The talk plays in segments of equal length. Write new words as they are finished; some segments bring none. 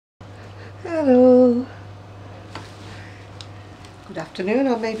Hello. Good afternoon,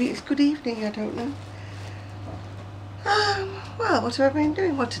 or maybe it's good evening, I don't know. Well, what have I been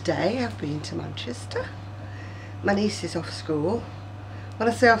doing? Well, today I've been to Manchester. My niece is off school. When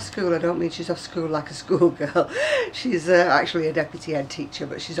I say off school, I don't mean she's off school like a schoolgirl. She's actually a deputy head teacher,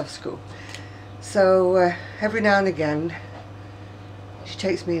 but she's off school. So every now and again, she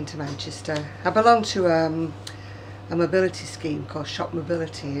takes me into Manchester. I belong to a mobility scheme called Shop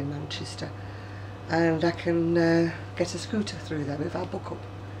Mobility in Manchester, and I can get a scooter through them if I book up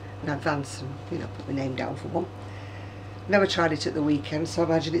in advance and, you know, put my name down for one. Never tried it at the weekend, so I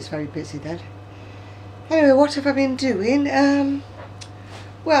imagine it's very busy then. Anyway, what have I been doing?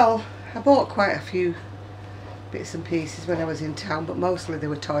 Well, I bought quite a few bits and pieces when I was in town, but mostly they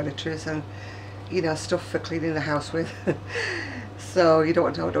were toiletries and, you know, stuff for cleaning the house with. So you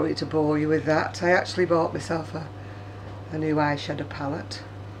don't need to bore you with that. I actually bought myself a new eyeshadow palette.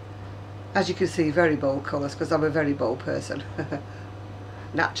 As you can see, very bold colours, because I'm a very bold person.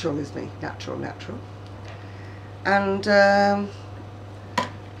 Natural is me, natural. And I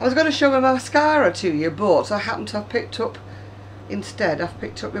was going to show my mascara to you, but I happened to have picked up, instead I've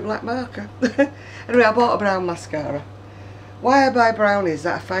picked up my black marker. Anyway, I bought a brown mascara. Why I buy brown is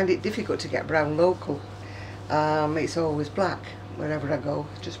that I find it difficult to get brown local. It's always black wherever I go,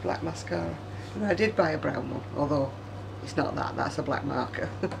 just black mascara. And I did buy a brown one, although it's not that, that's a black marker.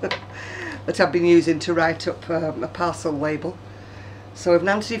 That I've been using to write up a parcel label. So if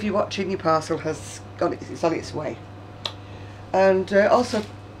Nancy, if you're watching, your parcel has gone, it's on its way. And also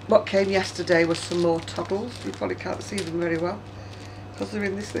what came yesterday was some more toddles. You probably can't see them very well because they're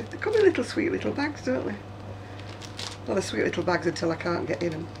in this, they come in little sweet little bags, don't they? Well, they're sweet little bags until I can't get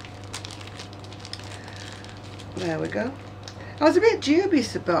in them. There we go. I was a bit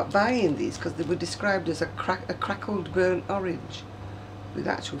dubious about buying these because they were described as a crackled burnt orange. With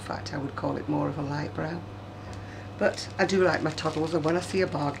actual fact, I would call it more of a light brown. But I do like my toddles, and when I see a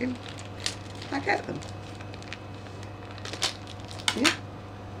bargain, I get them. Yeah.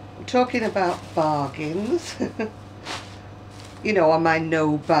 I'm talking about bargains. You know, on my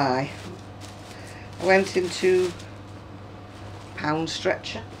no buy. I went into Pound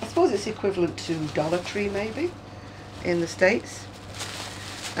Stretcher. I suppose it's equivalent to Dollar Tree maybe in the States.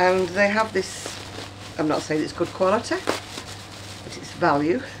 And they have this, I'm not saying it's good quality, but it's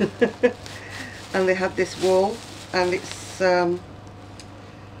value. And they had this wool, and it's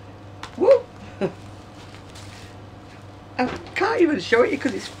woo! I can't even show it you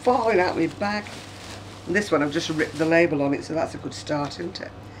because it's falling out of my bag. And this one I've just ripped the label on it, so that's a good start, isn't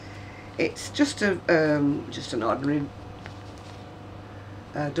it? It's just a just an ordinary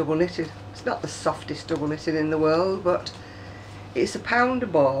double knitted. It's not the softest double knitted in the world, but it's £1 a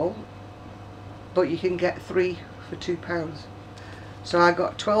ball, but you can get 3 for £2. So I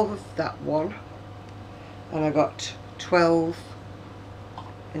got 12 of that one, and I got 12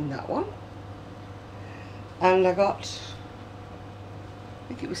 in that one, and I got, I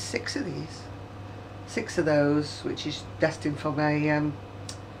think it was 6 of these, 6 of those, which is destined for my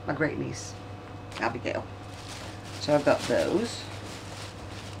my great niece Abigail. So I've got those.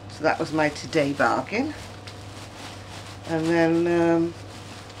 So that was my today bargain. And then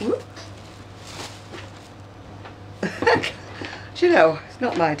whoop. Do you know, it's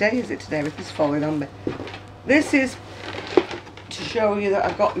not my day, is it, today? Everything's falling on me. This is to show you that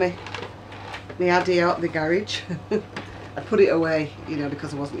I've got my Addy out of the garage. I put it away, you know,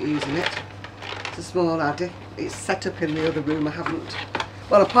 because I wasn't using it. It's a small Addy. It's set up in the other room. I haven't,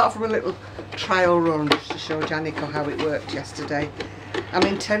 well, apart from a little trial run just to show Janica how it worked yesterday, I'm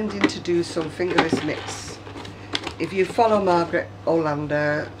intending to do some fingerless mitts. If you follow Margaret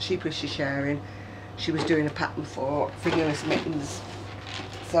Olander, Sheepishly Sharing, she was doing a pattern for fingerless mittens.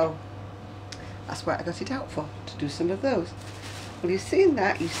 So that's what I got it out for, to do some of those. Well, you've seen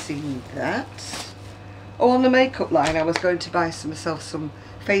that, you've seen that. Oh, on the makeup line, I was going to buy myself some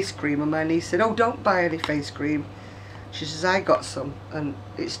face cream, and my niece said, oh, don't buy any face cream. She says, I got some, and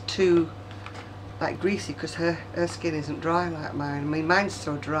it's too like greasy because her skin isn't dry like mine. I mean, mine's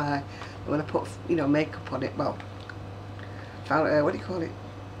so dry that when I put, you know, makeup on it, well, found, what do you call it?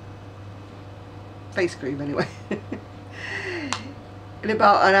 Face cream anyway. And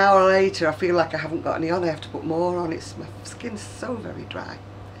about an hour later I feel like I haven't got any on. I have to put more on. It's, my skin's so very dry.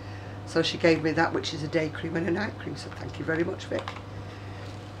 So she gave me that, which is a day cream and a night cream, so thank you very much, Vic.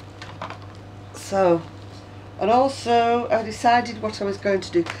 So, and also I decided what I was going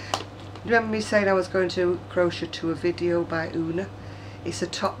to do. Remember me saying I was going to crochet to a video by Una? It's a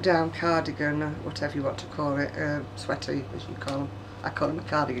top-down cardigan, or whatever you want to call it, sweater as you call them. I call them a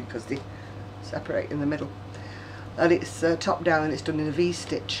cardigan because they separate in the middle. and it's top down and it's done in a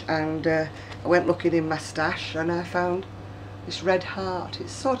V-stitch, and I went looking in my stash and I found this red heart.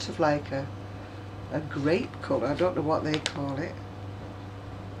 It's sort of like a grape colour, I don't know what they call it.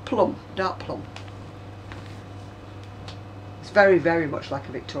 Plum, dark plum. It's very, very much like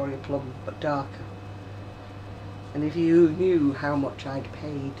a Victoria plum, but darker. And if you knew how much I'd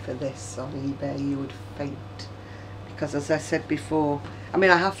paid for this on eBay, you would faint. Because as I said before, I mean,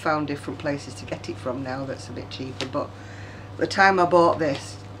 I have found different places to get it from now that's a bit cheaper, but the time I bought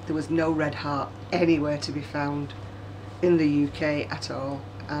this, there was no red heart anywhere to be found in the UK at all.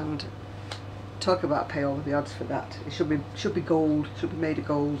 And talk about pay all the odds for that. It should be gold, should be made of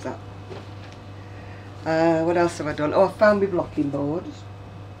gold, that. What else have I done? Oh, I found my blocking boards,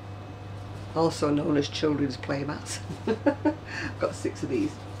 also known as children's play mats. I've got 6 of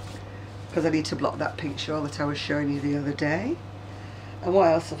these because I need to block that pink shawl that I was showing you the other day. And what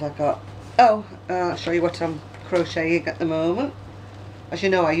else have I got? Oh, I'll show you what I'm crocheting at the moment. As you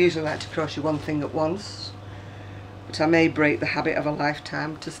know, I usually like to crochet one thing at once, but I may break the habit of a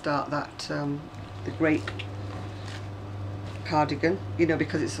lifetime to start that the grape cardigan, you know,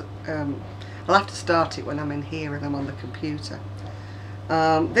 because it's I'll have to start it when I'm in here and I'm on the computer.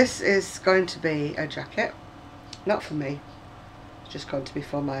 This is going to be a jacket, not for me, it's just going to be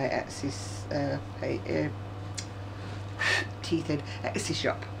for my Etsy Etsy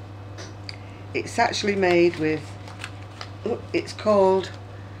shop. It's actually made with, it's called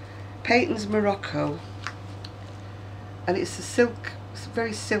Peyton's Morocco, and it's a silk, it's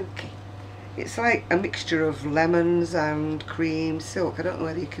very silky. It's like a mixture of lemons and cream silk. I don't know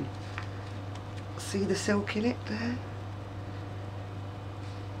whether you can see the silk in it there.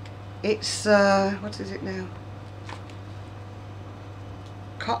 It's what is it now?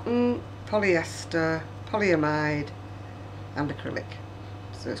 Cotton, polyester, polyamide and acrylic.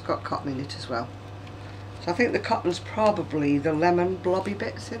 So it's got cotton in it as well. So I think the cotton's probably the lemon blobby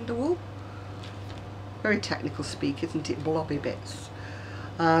bits in the wool. Very technical speak, isn't it? Blobby bits.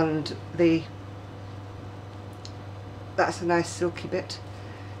 And that's a nice silky bit.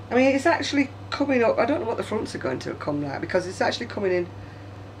 I mean, it's actually coming up, I don't know what the fronts are going to come like, because it's actually coming in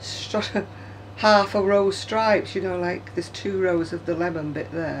half a row stripes, you know, like there's 2 rows of the lemon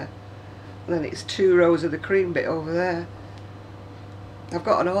bit there, and then it's 2 rows of the cream bit over there. I've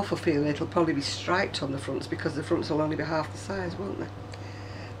got an awful feeling it'll probably be striped on the fronts, because the fronts will only be half the size, won't they?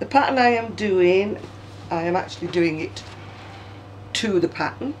 The pattern I am doing, I am actually doing it to the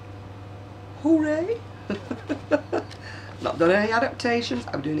pattern. Hooray! Not done any adaptations,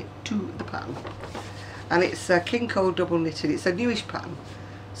 I'm doing it to the pattern. And it's a King Cole double knitted. It's a newish pattern,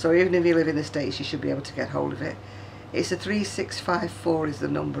 so even if you live in the States you should be able to get hold of it. It's a 3654 is the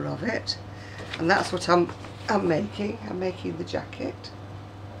number of it, and that's what I'm making. I'm making the jacket,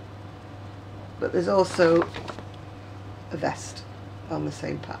 but there's also a vest on the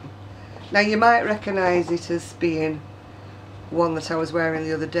same pattern. Now you might recognise it as being one that I was wearing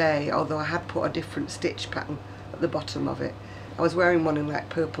the other day, although I had put a different stitch pattern at the bottom of it. I was wearing one in like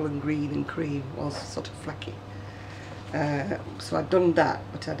purple and green and cream, was sort of flecky. So I'd done that,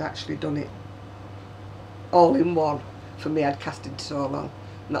 but I'd actually done it all in one. For me, I'd casted it all on,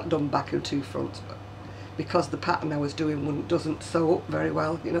 not done back and 2 fronts, but because the pattern I was doing doesn't sew up very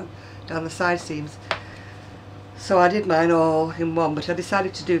well, you know, down the side seams. So I did mine all in one, but I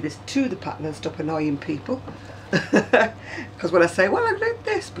decided to do this to the pattern and stop annoying people. Because when I say, well, I did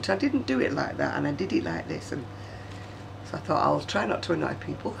this, but I didn't do it like that, and I did it like this, and so I thought I'll try not to annoy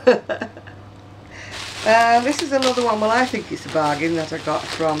people. This is another one, well, I think it's a bargain, that I got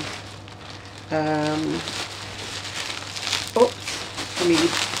from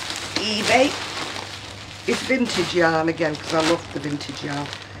eBay. It's vintage yarn again, because I love the vintage yarn.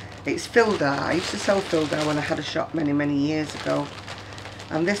 It's Fildar. I used to sell Fildar when I had a shop many, many years ago.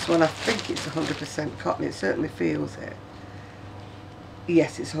 And this one, I think it's 100% cotton. It certainly feels it.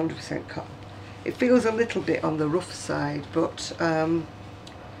 Yes, it's 100% cotton. It feels a little bit on the rough side, but you know,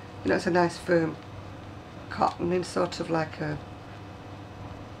 it's a nice firm cotton in sort of like a,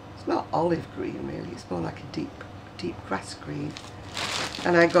 it's not olive green really, it's more like a deep grass green.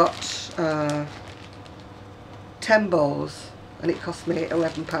 And I got 10 balls, and it cost me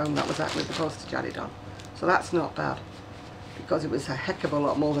 £11. That was that with the postage added on, so that's not bad, because it was a heck of a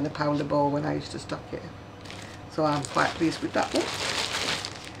lot more than £1 a ball when I used to stock it. So I'm quite pleased with that one.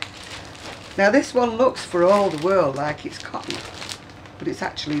 Now this one looks for all the world like it's cotton, but it's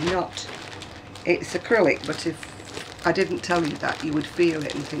actually not. It's acrylic, but if I didn't tell you that, you would feel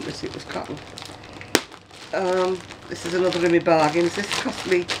it and think that it was cotton. This is another of my bargains. This cost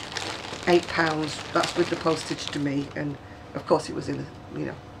me £8. That's with the postage to me, and of course it was in a, you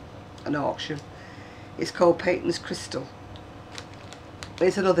know, an auction. It's called Peyton's Crystal.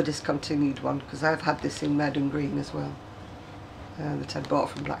 It's another discontinued one because I've had this in red and green as well, that I'd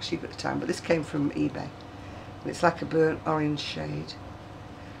bought from Black Sheep at the time, but this came from eBay, and it's like a burnt orange shade.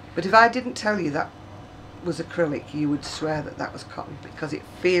 But if I didn't tell you that was acrylic, you would swear that that was cotton, because it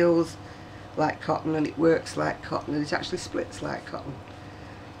feels like cotton and it works like cotton and it actually splits like cotton.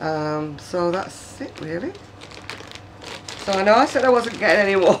 So that's it really. So I know I said I wasn't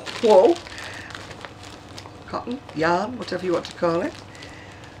getting any more wool, cotton, yarn, whatever you want to call it.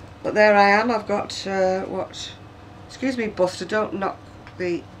 But there I am. I've got what? Excuse me, Buster, don't knock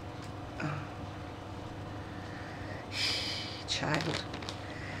the child.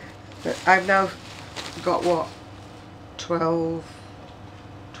 But I've now got what? 12,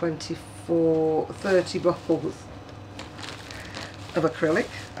 24, 30 bottles of acrylic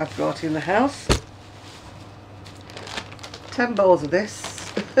I've got in the house. 10 bowls of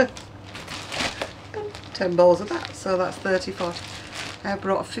this. 10 bowls of that, so that's 34. I have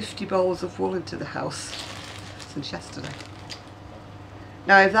brought 50 bowls of wool into the house since yesterday.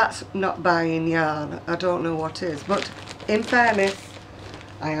 Now if that's not buying yarn, I don't know what is, but in fairness,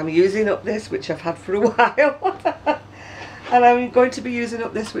 I am using up this which I've had for a while, and I'm going to be using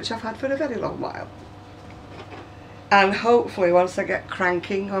up this which I've had for a very long while. And hopefully once I get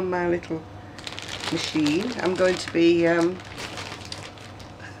cranking on my little machine, I'm going to be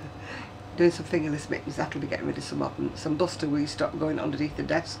doing some fingerless mittens. That'll be getting rid of some Buster will stop going underneath the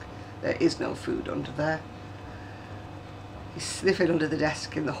desk. There is no food under there. He's sniffing under the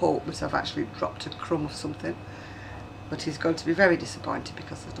desk in the hope that I've actually dropped a crumb of something, but he's going to be very disappointed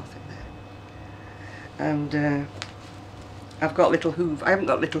because there's nothing there. And I've got little Hoover. I haven't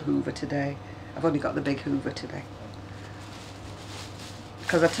got little Hoover today. I've only got the big Hoover today,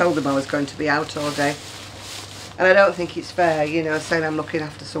 because I told them I was going to be out all day. And I don't think it's fair, you know, saying I'm looking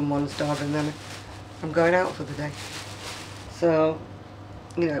after someone's dog and then I'm going out for the day. So,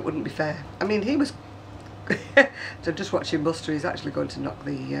 you know, it wouldn't be fair. I mean, he was... so just watching Buster, he's actually going to knock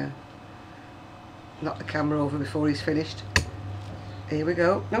the camera over before he's finished. Here we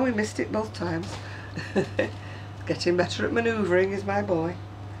go. No, we missed it both times. Getting better at manoeuvring is my boy,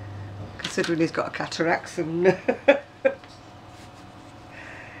 considering he's got a cataracts and...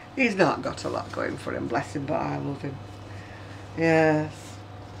 He's not got a lot going for him, bless him, but I love him. Yes.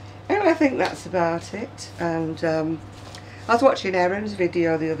 Anyway, I think that's about it. And I was watching Erin's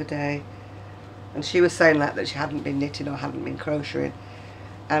video the other day, and she was saying like that she hadn't been knitting or hadn't been crocheting,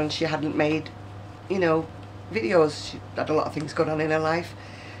 and she hadn't made, you know, videos. She had a lot of things going on in her life.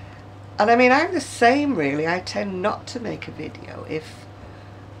 And I mean, I'm the same really. I tend not to make a video if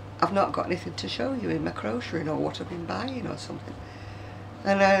I've not got anything to show you in my crocheting or what I've been buying or something.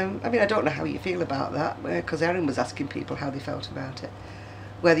 And I mean, I don't know how you feel about that, because Erin was asking people how they felt about it,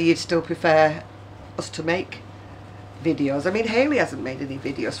 whether you'd still prefer us to make videos. I mean, Hayley hasn't made any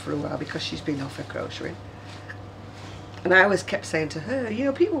videos for a while because she's been off her crocheting, and I always kept saying to her, you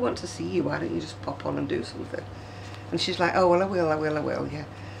know, people want to see you, why don't you just pop on and do something? And she's like, oh well, I will, yeah.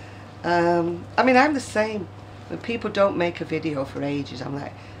 I mean, I'm the same. When people don't make a video for ages, I'm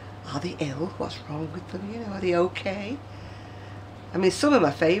like, are they ill? What's wrong with them? You know, are they okay? I mean, some of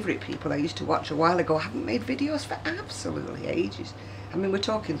my favourite people I used to watch a while ago haven't made videos for absolutely ages. I mean, we're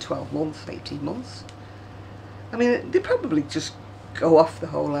talking 12 months, 18 months. I mean, they probably just go off the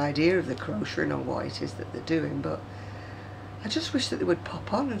whole idea of the crocheting or what it is that they're doing, but I just wish that they would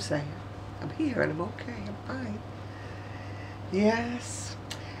pop on and say, I'm here and I'm okay, I'm fine. Yes.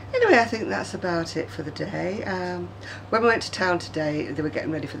 Anyway, I think that's about it for the day. When we went to town today, they were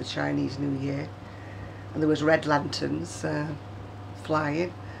getting ready for the Chinese New Year, and there was red lanterns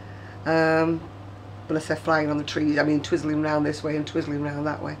flying. When I say flying on the trees, I mean twizzling round this way and twizzling round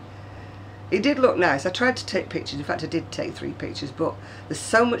that way. It did look nice. I tried to take pictures. In fact, I did take 3 pictures, but there's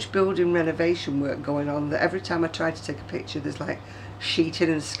so much building renovation work going on that every time I tried to take a picture, there's like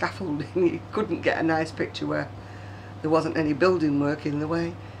sheeting and scaffolding. You couldn't get a nice picture where there wasn't any building work in the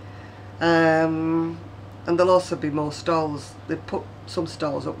way. And there'll also be more stalls. They've put some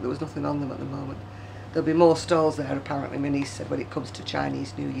stalls up, there was nothing on them at the moment. There'll be more stalls there, apparently, my niece said, when it comes to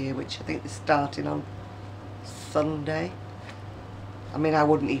Chinese New Year, which I think they're starting on Sunday. I mean, I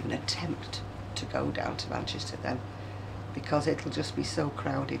wouldn't even attempt to go down to Manchester then, because it'll just be so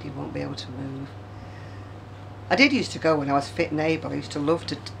crowded you won't be able to move. I did used to go when I was fit and able. I used to love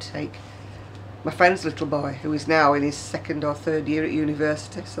to take my friend's little boy, who is now in his 2nd or 3rd year at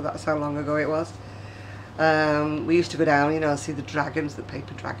university, so that's how long ago it was. We used to go down, you know, and see the dragons, the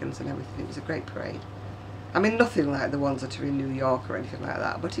paper dragons and everything. It was a great parade. I mean, nothing like the ones that are in New York or anything like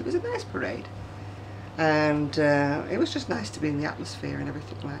that, but it was a nice parade. And it was just nice to be in the atmosphere and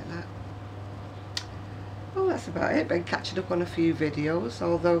everything like that. well, that's about it. Been catching up on a few videos,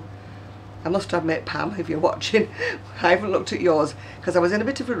 although I must admit, Pam, if you're watching, I haven't looked at yours because I was in a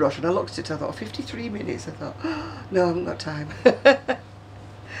bit of a rush and I looked at it, I thought 53 minutes, I thought, oh, no, I haven't got time.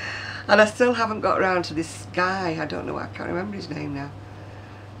 And I still haven't got around to this guy, I don't know, I can't remember his name now,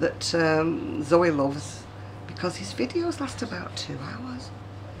 that Zoe loves, because his videos last about 2 hours.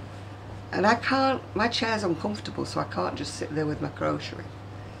 And I can't, my chair's uncomfortable, so I can't just sit there with my crocheting.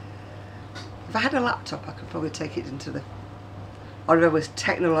 If I had a laptop, I could probably take it into the, or if I was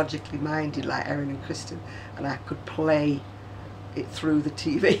technologically minded like Erin and Kristen, and I could play it through the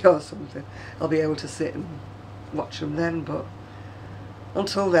TV or something, I'll be able to sit and watch them then. But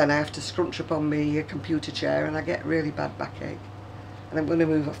until then, I have to scrunch up on my computer chair and I get really bad backache. And I'm going to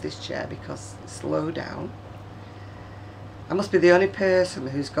move off this chair because it's low down. I must be the only person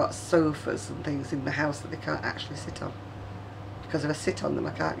who's got sofas and things in the house that they can't actually sit on, because if I sit on them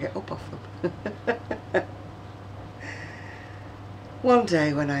I can't get up off them. One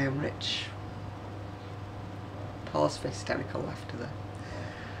day when I am rich. Pause for hysterical laughter there.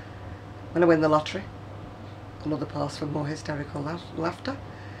 When I win the lottery, another pause for more hysterical laughter,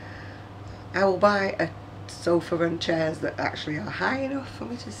 I will buy a sofa and chairs that actually are high enough for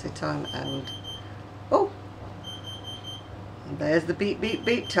me to sit on, and oh, and there's the beep beep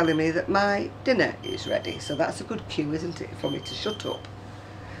beep telling me that my dinner is ready. So that's a good cue, isn't it, for me to shut up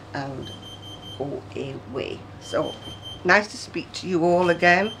and go away. So nice to speak to you all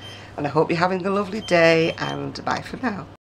again, and I hope you're having a lovely day, and bye for now.